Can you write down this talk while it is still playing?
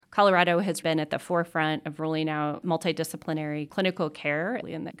Colorado has been at the forefront of rolling out multidisciplinary clinical care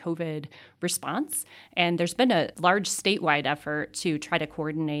in the COVID response. And there's been a large statewide effort to try to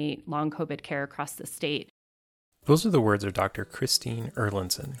coordinate long COVID care across the state. Those are the words of Dr. Kristine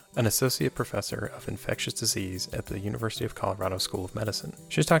Erlandson, an associate professor of infectious disease at the University of Colorado School of Medicine.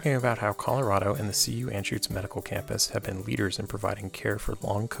 She's talking about how Colorado and the CU Anschutz medical campus have been leaders in providing care for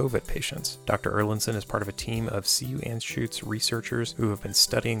long COVID patients. Dr. Erlandson is part of a team of CU Anschutz researchers who have been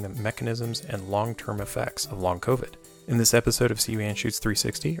studying the mechanisms and long-term effects of long COVID. In this episode of CU Anschutz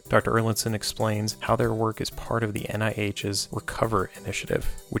 360, Dr. Erlandson explains how their work is part of the NIH's Recover initiative,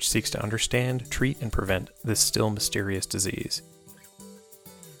 which seeks to understand, treat, and prevent this still mysterious disease.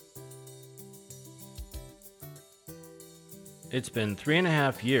 It's been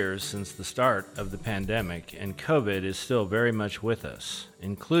 3.5 years since the start of the pandemic, and COVID is still very much with us,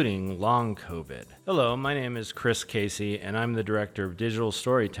 including long COVID. Hello, my name is Chris Casey, and I'm the Director of Digital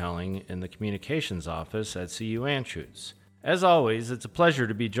Storytelling in the Communications Office at CU Anschutz. As always, it's a pleasure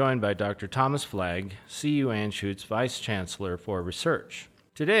to be joined by Dr. Thomas Flagg, CU Anschutz Vice Chancellor for Research.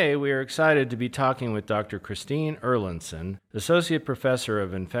 Today, we are excited to be talking with Dr. Kristine Erlandson, Associate Professor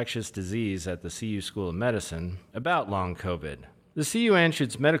of Infectious Disease at the CU School of Medicine, about long COVID. The CU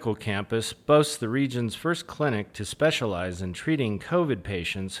Anschutz Medical Campus boasts the region's first clinic to specialize in treating COVID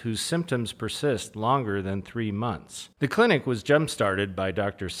patients whose symptoms persist longer than 3 months. The clinic was jump-started by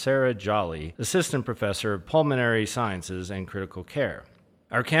Dr. Sarah Jolly, Assistant Professor of Pulmonary Sciences and Critical Care.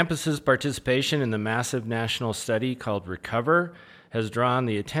 Our campus's participation in the massive national study called Recover has drawn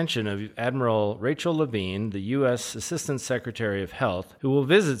the attention of Admiral Rachel Levine, the U.S. Assistant Secretary of Health, who will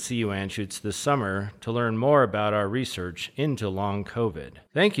visit CU Anschutz this summer to learn more about our research into long COVID.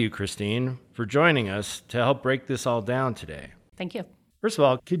 Thank you, Kristine, for joining us to help break this all down today. Thank you. First of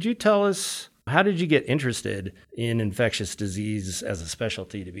all, could you tell us, how did you get interested in infectious disease as a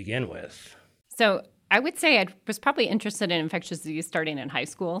specialty to begin with? So I would say I was probably interested in infectious disease starting in high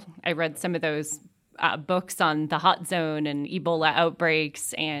school. I read some of those books on the hot zone and Ebola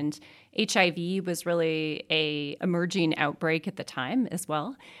outbreaks, and HIV was really a emerging outbreak at the time as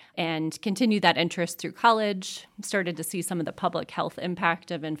well, and continued that interest through college, started to see some of the public health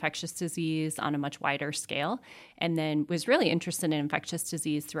impact of infectious disease on a much wider scale, and then was really interested in infectious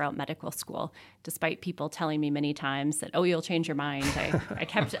disease throughout medical school, despite people telling me many times that, oh, you'll change your mind. I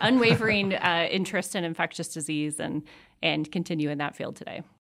kept unwavering interest in infectious disease and continue in that field today.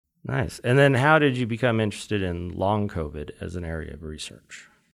 Nice. And then how did you become interested in long COVID as an area of research?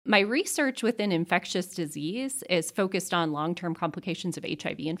 My research within infectious disease is focused on long-term complications of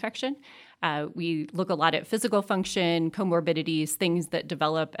HIV infection. We look a lot at physical function, comorbidities, things that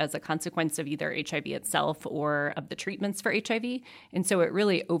develop as a consequence of either HIV itself or of the treatments for HIV. And so it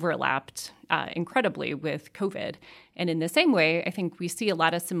really overlapped incredibly with COVID. And in the same way, I think we see a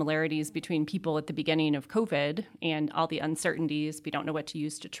lot of similarities between people at the beginning of COVID and all the uncertainties. We don't know what to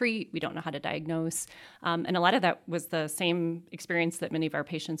use to treat. We don't know how to diagnose. And a lot of that was the same experience that many of our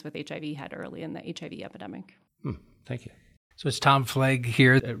patients with HIV had early in the HIV epidemic. Thank you. So it's Tom Flagg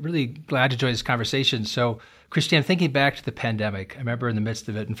here. Really glad to join this conversation. So, Kristine, I'm thinking back to the pandemic. I remember in the midst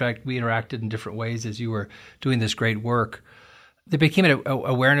of it, in fact, we interacted in different ways as you were doing this great work. There became an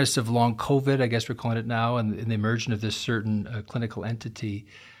awareness of long COVID, I guess we're calling it now, and the emergence of this certain clinical entity.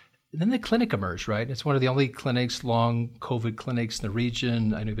 And then the clinic emerged, right? It's one of the only clinics, long COVID clinics in the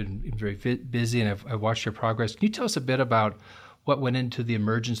region. I know you've been very busy, and I've watched your progress. Can you tell us a bit about what went into the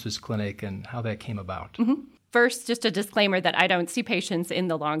emergence of this clinic and how that came about? Mm-hmm. First, just a disclaimer that I don't see patients in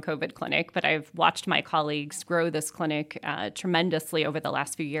the long COVID clinic, but I've watched my colleagues grow this clinic tremendously over the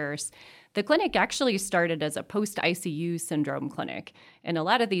last few years. The clinic actually started as a post-ICU syndrome clinic, and a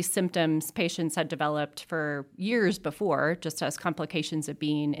lot of these symptoms patients had developed for years before, just as complications of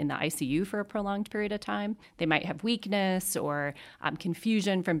being in the ICU for a prolonged period of time. They might have weakness or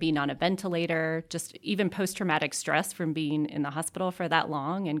confusion from being on a ventilator, just even post-traumatic stress from being in the hospital for that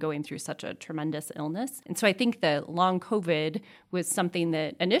long and going through such a tremendous illness. And so I think the long COVID was something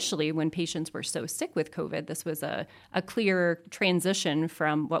that initially, when patients were so sick with COVID, this was a clear transition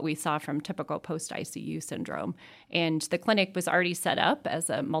from what we saw from typical post-ICU syndrome. And the clinic was already set up as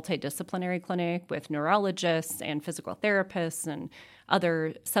a multidisciplinary clinic with neurologists and physical therapists and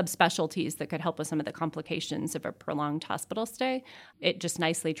other subspecialties that could help with some of the complications of a prolonged hospital stay. It just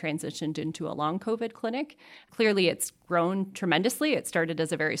nicely transitioned into a long COVID clinic. Clearly, it's grown tremendously. It started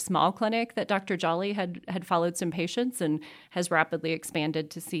as a very small clinic that Dr. Jolly had followed some patients and has rapidly expanded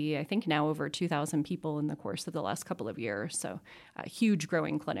to see, I think, now over 2,000 people in the course of the last couple of years. So a huge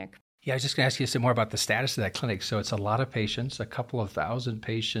growing clinic. Yeah, I was just going to ask you some more about the status of that clinic. So it's a lot of patients, a couple of thousand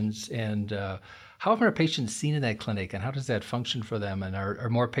patients, and How often are patients seen in that clinic, and how does that function for them? And are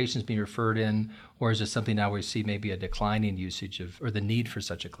more patients being referred in, or is it something now where we see maybe a decline in usage or the need for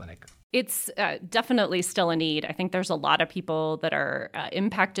such a clinic? It's definitely still a need. I think there's a lot of people that are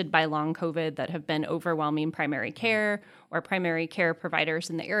impacted by long COVID that have been overwhelming primary care, or primary care providers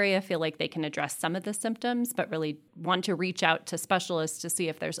in the area feel like they can address some of the symptoms, but really want to reach out to specialists to see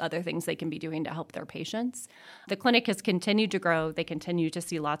if there's other things they can be doing to help their patients. The clinic has continued to grow. They continue to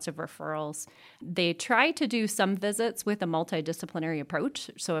see lots of referrals. They try to do some visits with a multidisciplinary approach.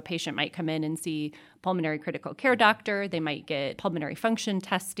 So a patient might come in and see pulmonary critical care doctor. They might get pulmonary function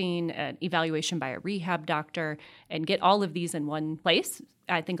testing, an evaluation by a rehab doctor, and get all of these in one place.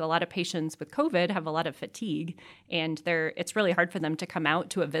 I think a lot of patients with COVID have a lot of fatigue, and it's really hard for them to come out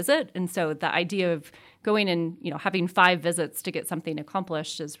to a visit. And so the idea of going and having 5 visits to get something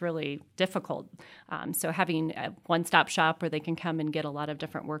accomplished is really difficult. So having a one-stop shop where they can come and get a lot of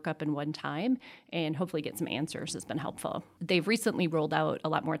different workup in one time and hopefully get some answers has been helpful. They've recently rolled out a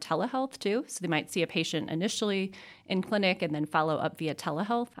lot more telehealth too. So they might see a patient initially in clinic and then follow up via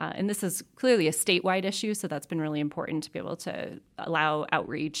telehealth. And this is clearly a statewide issue, so that's been really important to be able to allow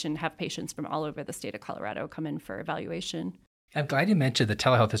outreach and have patients from all over the state of Colorado come in for evaluation. I'm glad you mentioned the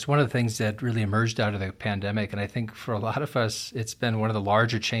telehealth. It's one of the things that really emerged out of the pandemic. And I think for a lot of us, it's been one of the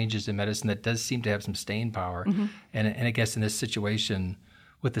larger changes in medicine that does seem to have some staying power. Mm-hmm. And I guess in this situation,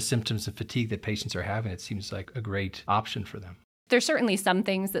 with the symptoms of fatigue that patients are having, it seems like a great option for them. There's certainly some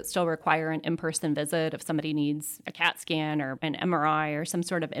things that still require an in-person visit if somebody needs a CAT scan or an MRI or some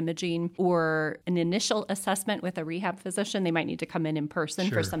sort of imaging or an initial assessment with a rehab physician. They might need to come in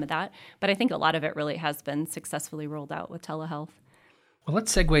person for some of that. But I think a lot of it really has been successfully rolled out with telehealth. Well,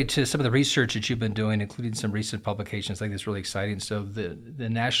 let's segue to some of the research that you've been doing, including some recent publications. I think that's really exciting. So the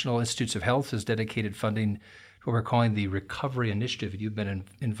National Institutes of Health has dedicated funding to what we're calling the Recovery Initiative. You've been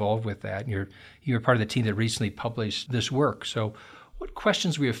involved with that, and you're part of the team that recently published this work. So what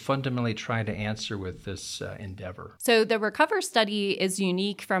questions were you fundamentally trying to answer with this endeavor? So the RECOVER study is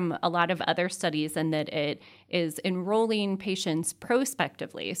unique from a lot of other studies in that it is enrolling patients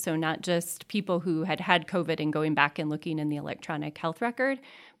prospectively, so not just people who had COVID and going back and looking in the electronic health record,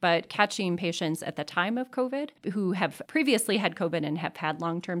 but catching patients at the time of COVID who have previously had COVID and have had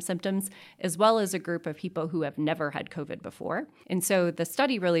long-term symptoms, as well as a group of people who have never had COVID before. And so the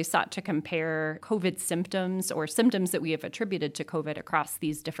study really sought to compare COVID symptoms or symptoms that we have attributed to COVID across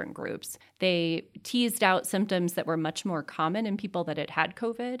these different groups. They teased out symptoms that were much more common in people that had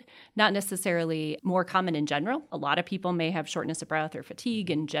COVID, not necessarily more common in general. A lot of people may have shortness of breath or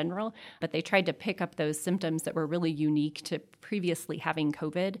fatigue in general, but they tried to pick up those symptoms that were really unique to previously having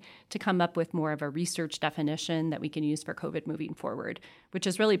COVID to come up with more of a research definition that we can use for COVID moving forward, which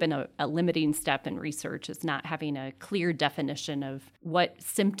has really been a limiting step in research, is not having a clear definition of what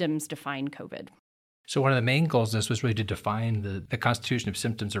symptoms define COVID. So one of the main goals of this was really to define the constitution of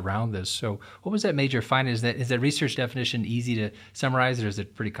symptoms around this. So what was that major finding? Is that research definition easy to summarize, or is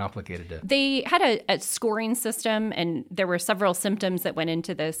it pretty complicated? They had a scoring system, and there were several symptoms that went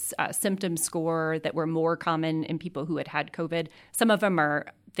into this symptom score that were more common in people who had COVID. Some of them are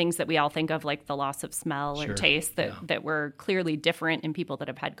things that we all think of, like the loss of smell or taste, that were clearly different in people that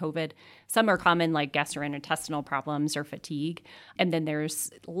have had COVID. Some are common, like gastrointestinal problems or fatigue. And then there's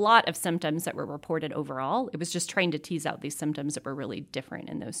a lot of symptoms that were reported overall. It was just trying to tease out these symptoms that were really different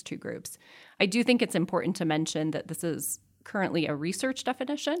in those two groups. I do think it's important to mention that this is currently a research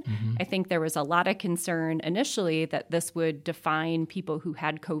definition. Mm-hmm. I think there was a lot of concern initially that this would define people who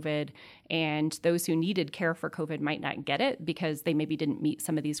had COVID, and those who needed care for COVID might not get it because they maybe didn't meet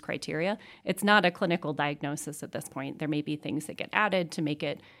some of these criteria. It's not a clinical diagnosis at this point. There may be things that get added to make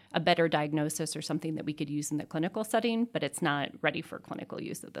it a better diagnosis or something that we could use in the clinical setting, but it's not ready for clinical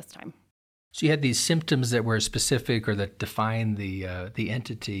use at this time. So you had these symptoms that were specific or that define the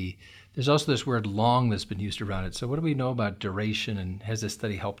entity. There's also this word long that's been used around it. So what do we know about duration, and has this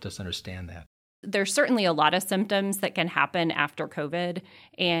study helped us understand that? There's certainly a lot of symptoms that can happen after COVID,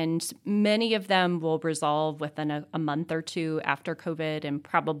 and many of them will resolve within a month or two after COVID and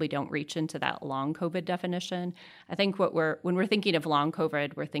probably don't reach into that long COVID definition. I think when we're thinking of long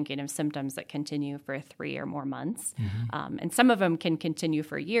COVID, we're thinking of symptoms that continue for 3 or more months. Mm-hmm. And some of them can continue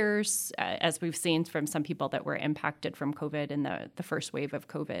for years, as we've seen from some people that were impacted from COVID in the first wave of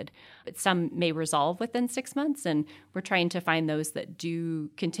COVID. But some may resolve within 6 months, and we're trying to find those that do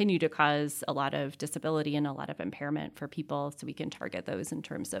continue to cause a lot of disability and a lot of impairment for people, so we can target those in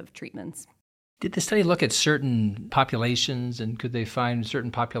terms of treatments. Did the study look at certain populations, and could they find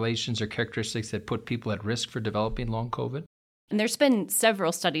certain populations or characteristics that put people at risk for developing long COVID? And there's been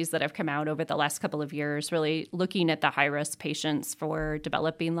several studies that have come out over the last couple of years really looking at the high-risk patients for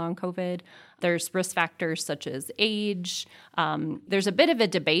developing long COVID. There's risk factors such as age. There's a bit of a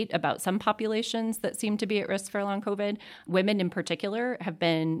debate about some populations that seem to be at risk for long COVID. Women in particular have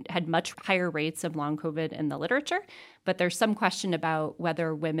had much higher rates of long COVID in the literature, but there's some question about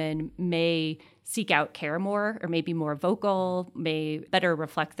whether women may seek out care more or maybe more vocal, may better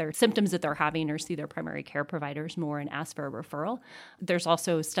reflect their symptoms that they're having or see their primary care providers more and ask for a referral. There's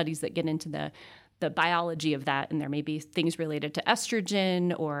also studies that get into the biology of that, and there may be things related to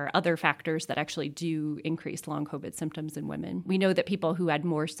estrogen or other factors that actually do increase long COVID symptoms in women. We know that people who had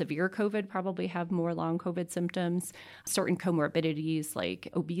more severe COVID probably have more long COVID symptoms. Certain comorbidities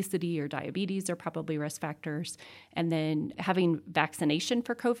like obesity or diabetes are probably risk factors. And then having vaccination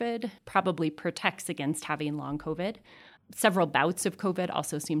for COVID probably protects against having long COVID. Several bouts of COVID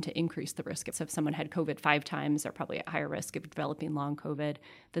also seem to increase the risk. So if someone had COVID 5 times, they're probably at higher risk of developing long COVID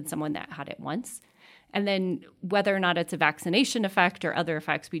than someone that had it once. And then whether or not it's a vaccination effect or other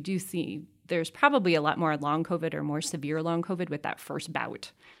effects, we do see there's probably a lot more long COVID or more severe long COVID with that first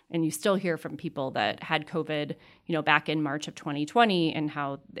bout. And you still hear from people that had COVID, back in March of 2020 and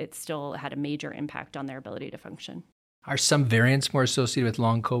how it still had a major impact on their ability to function. Are some variants more associated with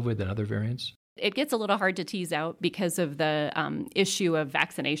long COVID than other variants? It gets a little hard to tease out because of the issue of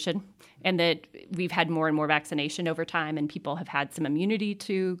vaccination, and that we've had more and more vaccination over time, and people have had some immunity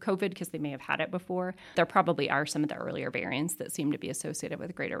to COVID because they may have had it before. There probably are some of the earlier variants that seem to be associated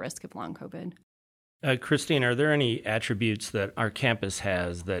with greater risk of long COVID. Kristine, are there any attributes that our campus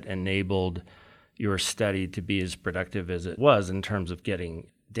has that enabled your study to be as productive as it was in terms of getting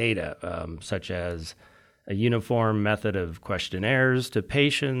data, such as a uniform method of questionnaires to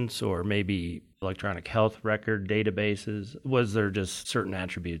patients or maybe electronic health record databases? Was there just certain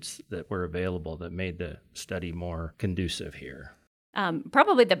attributes that were available that made the study more conducive here?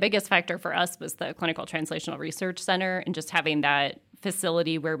 Probably the biggest factor for us was the Clinical Translational Research Center and just having that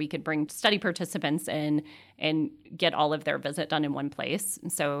facility where we could bring study participants in and get all of their visit done in one place.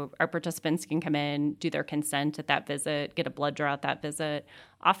 And so our participants can come in, do their consent at that visit, get a blood draw at that visit,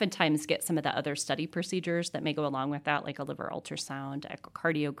 oftentimes get some of the other study procedures that may go along with that, like a liver ultrasound,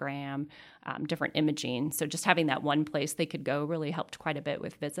 echocardiogram, different imaging. So just having that one place they could go really helped quite a bit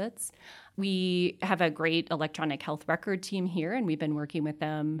with visits. We have a great electronic health record team here, and we've been working with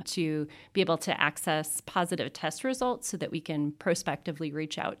them to be able to access positive test results so that we can prospectively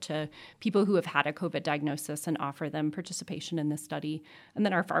reach out to people who have had a COVID diagnosis and offer them participation in the study. And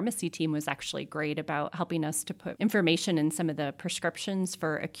then our pharmacy team was actually great about helping us to put information in some of the prescriptions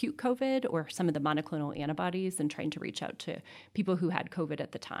for acute COVID or some of the monoclonal antibodies and trying to reach out to people who had COVID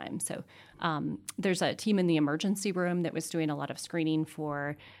at the time. So there's a team in the emergency room that was doing a lot of screening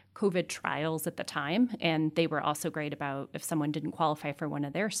for COVID trials at the time, and they were also great about if someone didn't qualify for one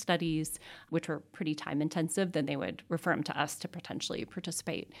of their studies, which were pretty time intensive, then they would refer them to us to potentially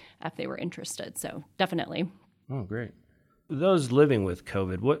participate if they were interested. So definitely. Oh, great. Those living with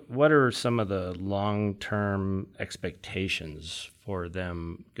COVID, what are some of the long-term expectations for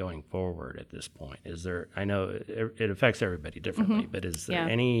them going forward at this point? Is there, I know it affects everybody differently, but is there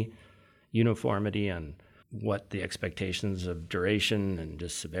any uniformity on what the expectations of duration and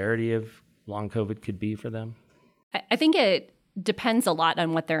just severity of long COVID could be for them? I think it depends a lot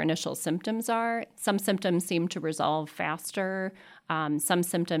on what their initial symptoms are. Some symptoms seem to resolve faster. Some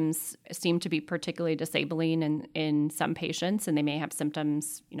symptoms seem to be particularly disabling in some patients, and they may have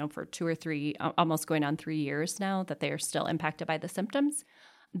symptoms, for 2 or 3, almost going on 3 years now, that they are still impacted by the symptoms.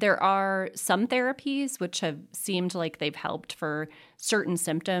 There are some therapies which have seemed like they've helped for certain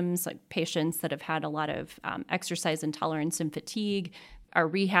symptoms, like patients that have had a lot of exercise intolerance and fatigue. Our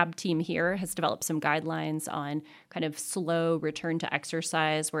rehab team here has developed some guidelines on kind of slow return to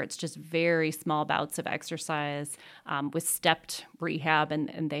exercise, where it's just very small bouts of exercise with stepped rehab,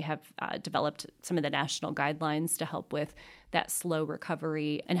 and they have developed some of the national guidelines to help with that slow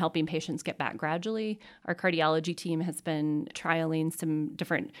recovery and helping patients get back gradually. Our cardiology team has been trialing some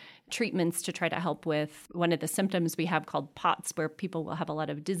different treatments to try to help with one of the symptoms we have called POTS, where people will have a lot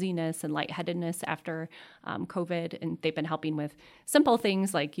of dizziness and lightheadedness after COVID. And they've been helping with simple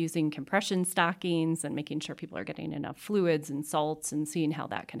things like using compression stockings and making sure people are getting enough fluids and salts and seeing how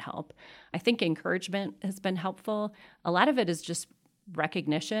that can help. I think encouragement has been helpful. A lot of it is just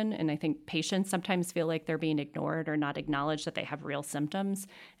recognition, and I think patients sometimes feel like they're being ignored or not acknowledged that they have real symptoms,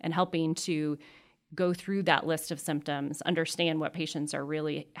 and helping to go through that list of symptoms, understand what patients are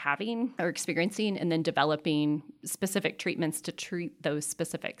really having or experiencing, and then developing specific treatments to treat those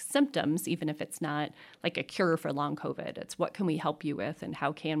specific symptoms, even if it's not like a cure for long COVID. It's what can we help you with, and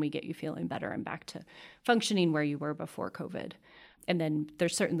how can we get you feeling better and back to functioning where you were before COVID. And then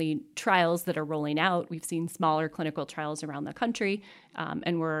there's certainly trials that are rolling out. We've seen smaller clinical trials around the country,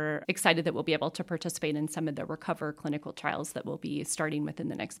 and we're excited that we'll be able to participate in some of the Recover clinical trials that will be starting within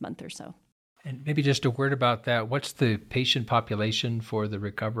the next month or so. And maybe just a word about that. What's the patient population for the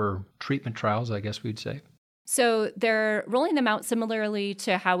Recover treatment trials, I guess we'd say? So they're rolling them out similarly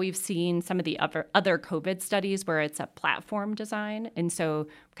to how we've seen some of the other COVID studies where it's a platform design. And so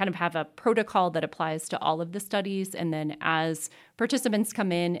kind of have a protocol that applies to all of the studies. And then as participants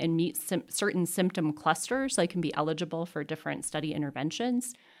come in and meet certain symptom clusters, they can be eligible for different study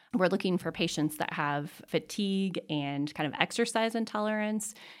interventions. We're looking for patients that have fatigue and kind of exercise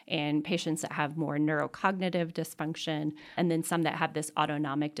intolerance, and patients that have more neurocognitive dysfunction, and then some that have this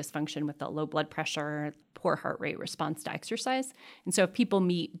autonomic dysfunction with the low blood pressure, poor heart rate response to exercise. And so if people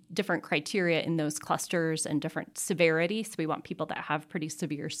meet different criteria in those clusters and different severity, so we want people that have pretty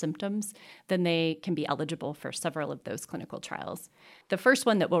severe symptoms, then they can be eligible for several of those clinical trials. The first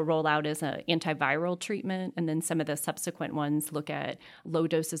one that we'll roll out is an antiviral treatment, and then some of the subsequent ones look at low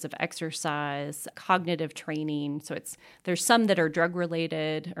doses of exercise, cognitive training. So there's some that are drug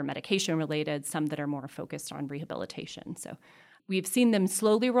related or medication related, some that are more focused on rehabilitation. So we've seen them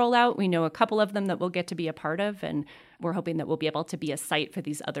slowly roll out. We know a couple of them that we'll get to be a part of, and we're hoping that we'll be able to be a site for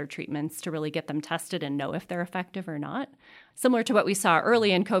these other treatments to really get them tested and know if they're effective or not. Similar to what we saw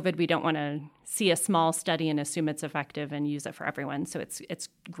early in COVID, we don't want to see a small study and assume it's effective and use it for everyone. So it's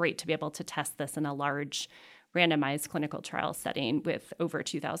great to be able to test this in a large randomized clinical trial setting with over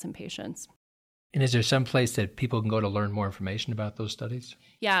 2,000 patients. And is there some place that people can go to learn more information about those studies?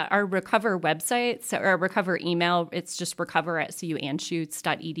 Yeah, our Recover website, so our Recover email, it's just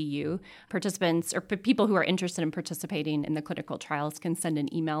recover@cuanschutz.edu. Participants or people who are interested in participating in the clinical trials can send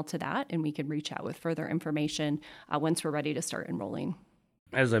an email to that, and we can reach out with further information once we're ready to start enrolling.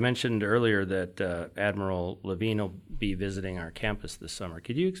 As I mentioned earlier that Admiral Levine will be visiting our campus this summer.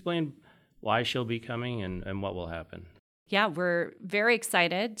 Could you explain why she'll be coming and what will happen? Yeah, we're very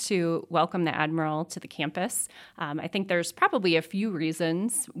excited to welcome the Admiral to the campus. I think there's probably a few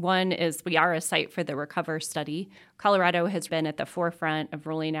reasons. One is we are a site for the Recover study. Colorado has been at the forefront of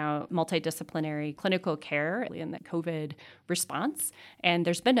rolling out multidisciplinary clinical care in the COVID response. And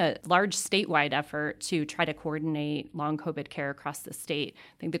there's been a large statewide effort to try to coordinate long COVID care across the state.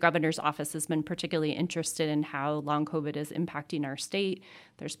 I think the governor's office has been particularly interested in how long COVID is impacting our state.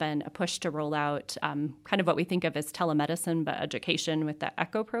 There's been a push to roll out kind of what we think of as telemedicine, but education with the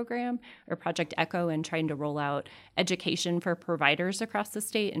ECHO program or Project ECHO, and trying to roll out education for providers across the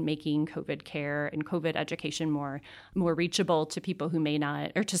state and making COVID care and COVID education more reachable to people who may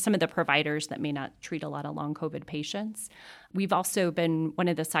not, or to some of the providers that may not treat a lot of long COVID patients. We've also been one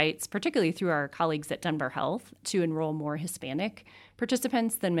of the sites, particularly through our colleagues at Denver Health, to enroll more Hispanic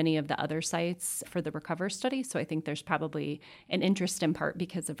participants than many of the other sites for the Recover study. So I think there's probably an interest in part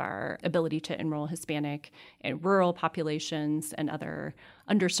because of our ability to enroll Hispanic and rural populations and other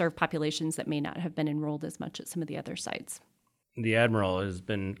underserved populations that may not have been enrolled as much at some of the other sites. The Admiral has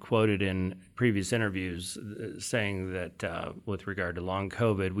been quoted in previous interviews saying that with regard to long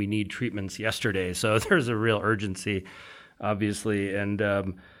COVID, we need treatments yesterday. So there's a real urgency, obviously.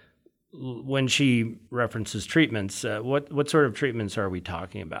 And when she references treatments, what sort of treatments are we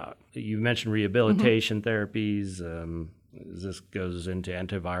talking about? You mentioned rehabilitation therapies. This goes into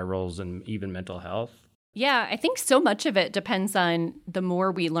antivirals and even mental health. Yeah, I think so much of it depends on the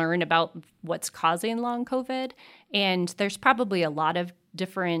more we learn about what's causing long COVID. And there's probably a lot of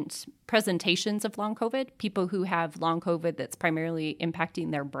different presentations of long COVID. People who have long COVID that's primarily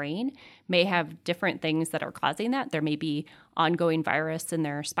impacting their brain may have different things that are causing that. There may be ongoing virus in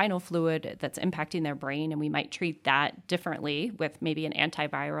their spinal fluid that's impacting their brain, and we might treat that differently with maybe an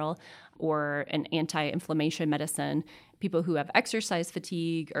antiviral or an anti-inflammation medicine. People who have exercise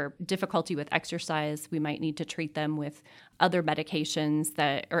fatigue or difficulty with exercise, we might need to treat them with other medications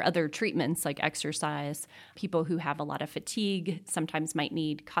or other treatments like exercise. People who have a lot of fatigue sometimes might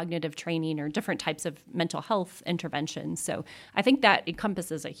need cognitive training or different types of mental health interventions. So I think that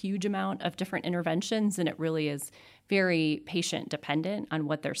encompasses a huge amount of different interventions, and it really is very patient dependent on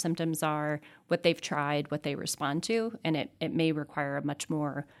what their symptoms are, what they've tried, what they respond to, and it may require a much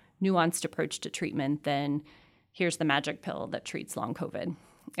more nuanced approach to treatment than here's the magic pill that treats long COVID.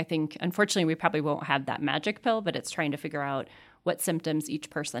 I think, unfortunately, we probably won't have that magic pill, but it's trying to figure out what symptoms each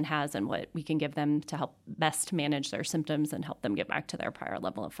person has and what we can give them to help best manage their symptoms and help them get back to their prior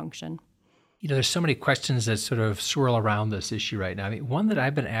level of function. You know, there's so many questions that sort of swirl around this issue right now. I mean, one that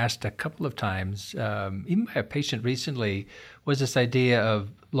I've been asked a couple of times, even by a patient recently, was this idea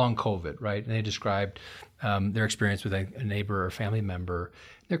of long COVID, right? And they described their experience with a neighbor or family member.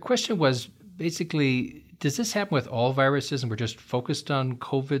 Their question was basically, does this happen with all viruses and we're just focused on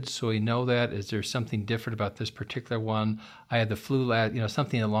COVID so we know that? Is there something different about this particular one? I had the flu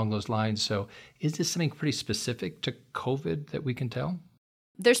something along those lines. So is this something pretty specific to COVID that we can tell?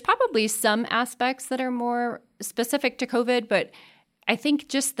 There's probably some aspects that are more specific to COVID, but I think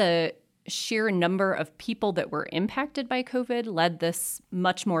just the sheer number of people that were impacted by COVID led this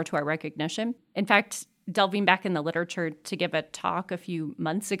much more to our recognition. In fact, delving back in the literature to give a talk a few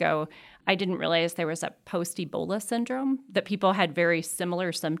months ago, I didn't realize there was a post-Ebola syndrome, that people had very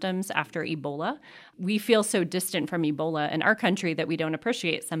similar symptoms after Ebola. We feel so distant from Ebola in our country that we don't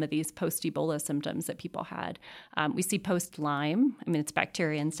appreciate some of these post-Ebola symptoms that people had. We see post-Lyme. I mean, it's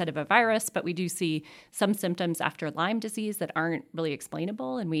bacteria instead of a virus, but we do see some symptoms after Lyme disease that aren't really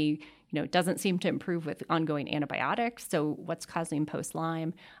explainable, and it doesn't seem to improve with ongoing antibiotics. So what's causing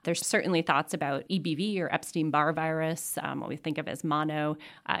post-Lyme? There's certainly thoughts about EBV or Epstein-Barr virus, what we think of as mono,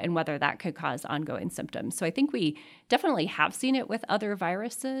 and whether that could cause ongoing symptoms. So I think we definitely have seen it with other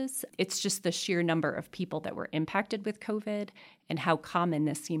viruses. It's just the sheer number of people that were impacted with COVID and how common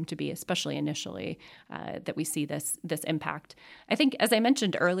this seemed to be, especially initially, that we see this impact. I think, as I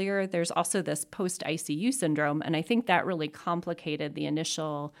mentioned earlier, there's also this post-ICU syndrome, and I think that really complicated the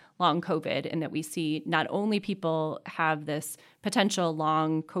initial long COVID in that we see not only people have this potential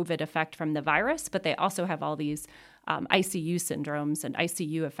long COVID effect from the virus, but they also have all these ICU syndromes and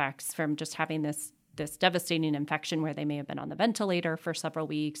ICU effects from just having this devastating infection where they may have been on the ventilator for several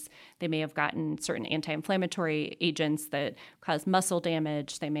weeks. They may have gotten certain anti-inflammatory agents that cause muscle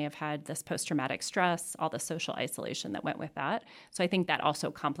damage. They may have had this post-traumatic stress, all the social isolation that went with that. So I think that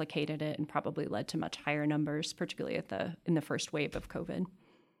also complicated it and probably led to much higher numbers, particularly in the first wave of COVID.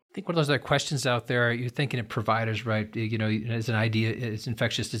 I think one of those other questions out there, you're thinking of providers, right? As an idea, as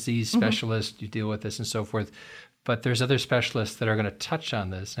infectious disease specialist, you deal with this and so forth. But there's other specialists that are going to touch on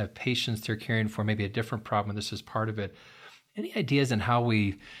this and have patients they're caring for, maybe a different problem. This is part of it. Any ideas on how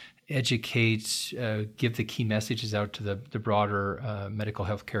we educate, give the key messages out to the broader medical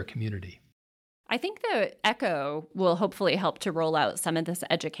healthcare community? I think the ECHO will hopefully help to roll out some of this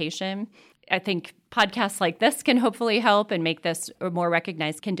education. I think podcasts like this can hopefully help and make this a more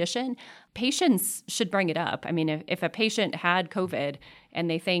recognized condition. Patients should bring it up. I mean, if a patient had COVID and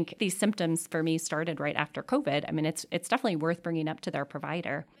they think these symptoms for me started right after COVID, I mean, it's definitely worth bringing up to their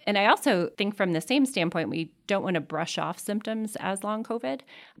provider. And I also think from the same standpoint, we don't want to brush off symptoms as long COVID.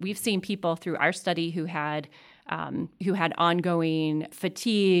 We've seen people through our study who had ongoing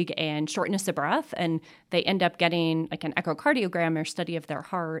fatigue and shortness of breath, and they end up getting like an echocardiogram or study of their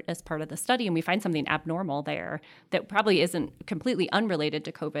heart as part of the study, and we find something abnormal there that probably isn't completely unrelated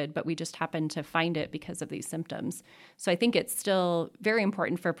to COVID, but we just happen to find it because of these symptoms. So I think it's still very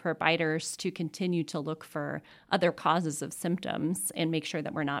important for providers to continue to look for other causes of symptoms and make sure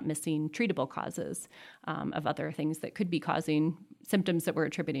that we're not missing treatable causes of other things that could be causing symptoms that we're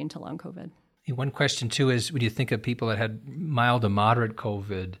attributing to long COVID. One question, too, is when you think of people that had mild to moderate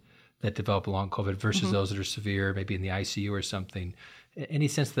COVID that develop long COVID versus those that are severe, maybe in the ICU or something, any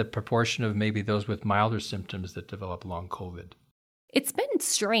sense of the proportion of maybe those with milder symptoms that develop long COVID? It's been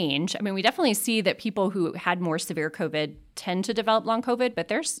strange. I mean, we definitely see that people who had more severe COVID tend to develop long COVID, but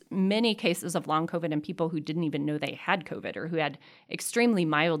there's many cases of long COVID in people who didn't even know they had COVID or who had extremely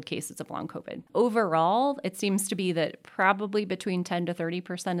mild cases of long COVID. Overall, it seems to be that probably between 10 to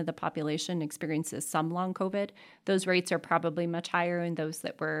 30% of the population experiences some long COVID. Those rates are probably much higher in those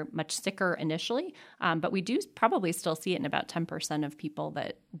that were much sicker initially, but we do probably still see it in about 10% of people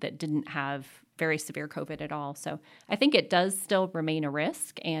that didn't have very severe COVID at all. So I think it does still remain a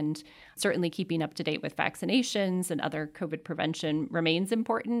risk, and certainly keeping up to date with vaccinations and other COVID prevention remains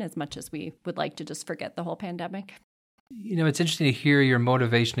important as much as we would like to just forget the whole pandemic. It's interesting to hear your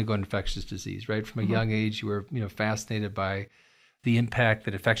motivation to go into infectious disease, right? From a young age, you were fascinated by the impact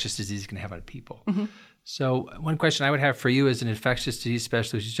that infectious disease can have on people. So one question I would have for you as an infectious disease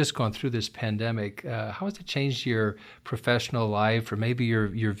specialist who's just gone through this pandemic, how has it changed your professional life or maybe your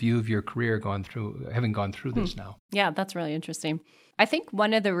view of your career having gone through this now? Yeah, that's really interesting. I think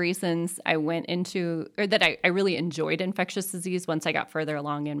one of the reasons I went into, or that I really enjoyed infectious disease once I got further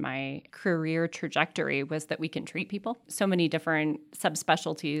along in my career trajectory, was that we can treat people. So many different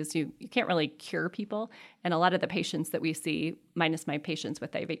subspecialties. You can't really cure people. And a lot of the patients that we see, minus my patients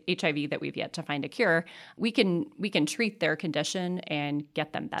with HIV that we've yet to find a cure, we can treat their condition and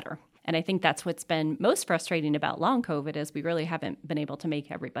get them better. And I think that's what's been most frustrating about long COVID is we really haven't been able to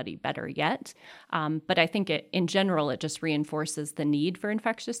make everybody better yet. But I think in general, it just reinforces the need for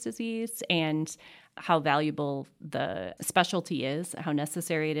infectious disease and how valuable the specialty is, how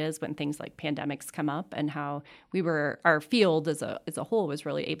necessary it is when things like pandemics come up, and how our field as a whole was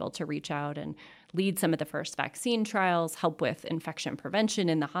really able to reach out and lead some of the first vaccine trials, help with infection prevention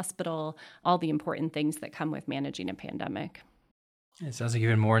in the hospital, all the important things that come with managing a pandemic. It sounds like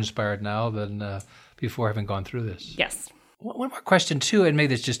you're even more inspired now than before having gone through this. Yes. One more question, too, and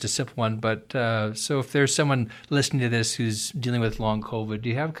maybe it's just a simple one, but so if there's someone listening to this who's dealing with long COVID, do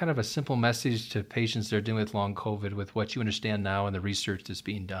you have kind of a simple message to patients that are dealing with long COVID with what you understand now and the research that's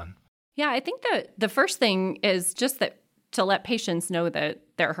being done? Yeah, I think that the first thing is just that to let patients know that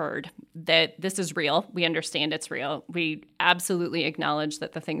they're heard, that this is real. We understand it's real. We absolutely acknowledge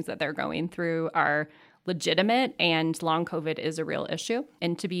that the things that they're going through are legitimate and long COVID is a real issue.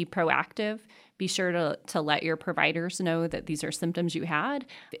 And to be proactive, be sure to let your providers know that these are symptoms you had,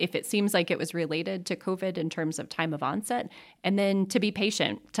 if it seems like it was related to COVID in terms of time of onset, and then to be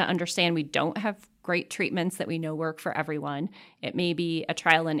patient, to understand we don't have great treatments that we know work for everyone. It may be a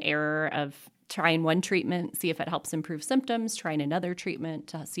trial and error of trying one treatment, see if it helps improve symptoms, trying another treatment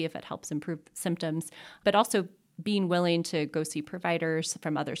to see if it helps improve symptoms, but also being willing to go see providers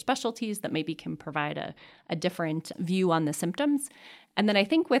from other specialties that maybe can provide a different view on the symptoms. And then I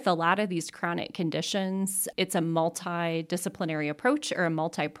think with a lot of these chronic conditions, it's a multidisciplinary approach or a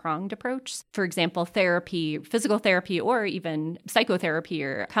multi-pronged approach. For example, therapy, physical therapy, or even psychotherapy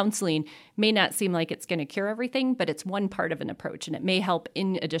or counseling may not seem like it's going to cure everything, but it's one part of an approach, and it may help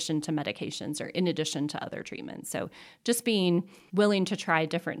in addition to medications or in addition to other treatments. So just being willing to try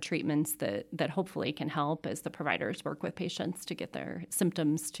different treatments that hopefully can help as the providers work with patients to get their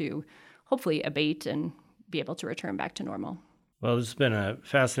symptoms to hopefully abate and be able to return back to normal. Well, this has been a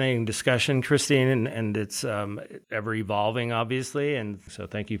fascinating discussion, Kristine, and it's ever evolving, obviously. And so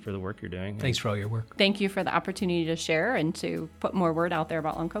thank you for the work you're doing. Thanks for all your work. Thank you for the opportunity to share and to put more word out there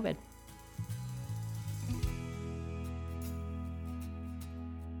about long COVID.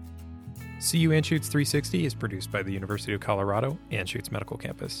 CU Anschutz 360 is produced by the University of Colorado, Anschutz Medical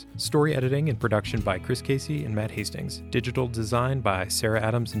Campus. Story editing and production by Chris Casey and Matt Hastings. Digital design by Sarah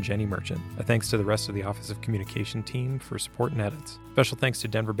Adams and Jenny Merchant. A thanks to the rest of the Office of Communication team for support and edits. Special thanks to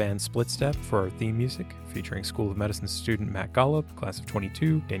Denver band Split Step for our theme music, featuring School of Medicine student Matt Golub, class of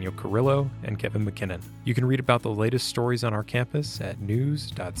 22, Daniel Carrillo, and Kevin McKinnon. You can read about the latest stories on our campus at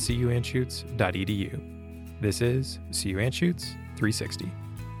news.cuanschutz.edu. This is CU Anschutz 360.